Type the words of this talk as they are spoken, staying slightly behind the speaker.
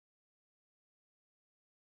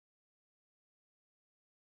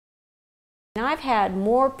And I've had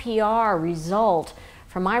more PR result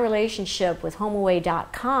from my relationship with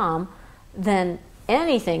HomeAway.com than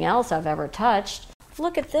anything else I've ever touched.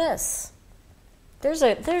 Look at this. There's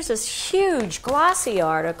this huge glossy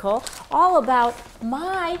article all about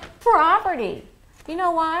my property. You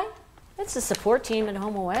know why? It's the support team at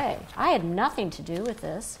HomeAway. I had nothing to do with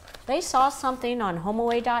this. They saw something on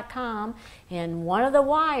HomeAway.com in one of the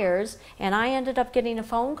wires, and I ended up getting a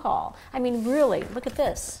phone call. I mean, really, look at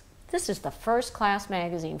this. This is the first-class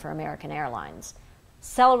magazine for American Airlines.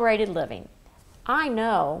 Celebrated Living. I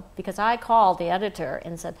know because I called the editor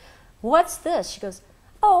and said, "What's this?" She goes,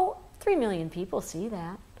 "Oh, 3 million people see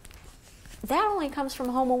that." That only comes from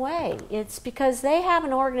HomeAway. It's because they have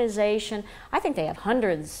an organization. I think they have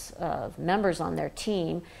hundreds of members on their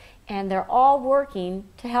team, and they're all working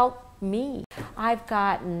to help me. I've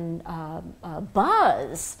gotten a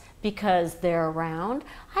buzz because they're around.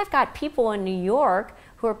 I've got people in New York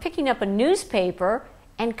who are picking up a newspaper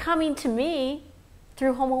and coming to me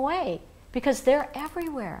through HomeAway because they're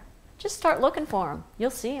everywhere. Just start looking for them.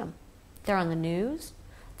 You'll see them. They're on the news.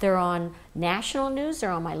 They're on national news.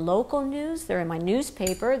 They're on my local news. They're in my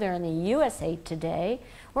newspaper. They're in the USA Today.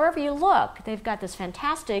 Wherever you look, they've got this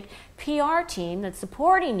fantastic PR team that's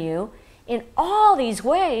supporting you in all these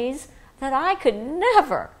ways that I could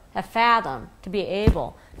never have fathomed to be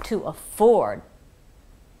able to afford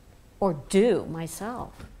or do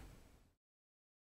myself.